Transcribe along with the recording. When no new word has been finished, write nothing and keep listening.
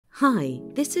Hi,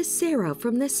 this is Sarah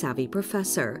from The Savvy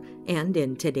Professor, and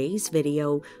in today's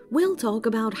video, we'll talk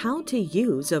about how to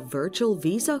use a virtual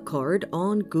Visa card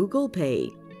on Google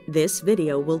Pay. This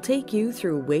video will take you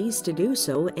through ways to do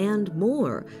so and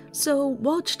more, so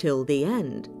watch till the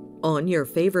end. On your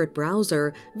favorite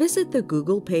browser, visit the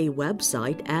Google Pay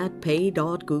website at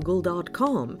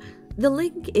pay.google.com. The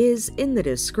link is in the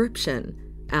description.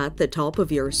 At the top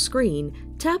of your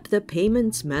screen, tap the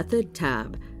Payments Method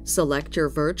tab. Select your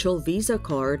virtual Visa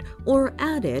card or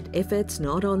add it if it's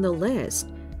not on the list.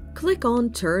 Click on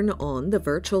Turn on the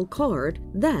virtual card,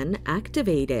 then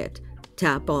activate it.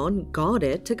 Tap on Got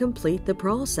it to complete the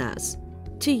process.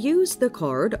 To use the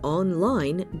card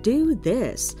online, do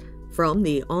this. From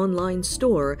the online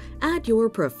store, add your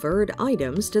preferred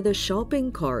items to the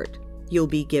shopping cart. You'll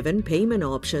be given payment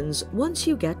options once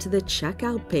you get to the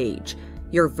checkout page.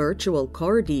 Your virtual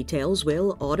card details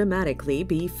will automatically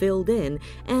be filled in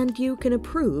and you can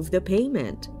approve the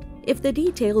payment. If the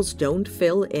details don't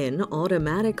fill in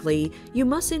automatically, you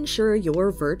must ensure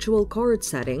your virtual card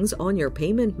settings on your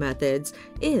payment methods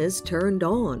is turned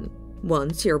on.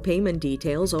 Once your payment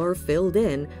details are filled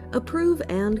in, approve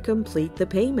and complete the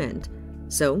payment.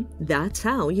 So that's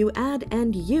how you add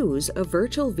and use a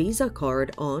virtual Visa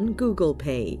card on Google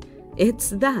Pay. It's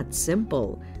that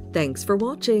simple. Thanks for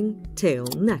watching. Till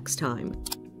next time.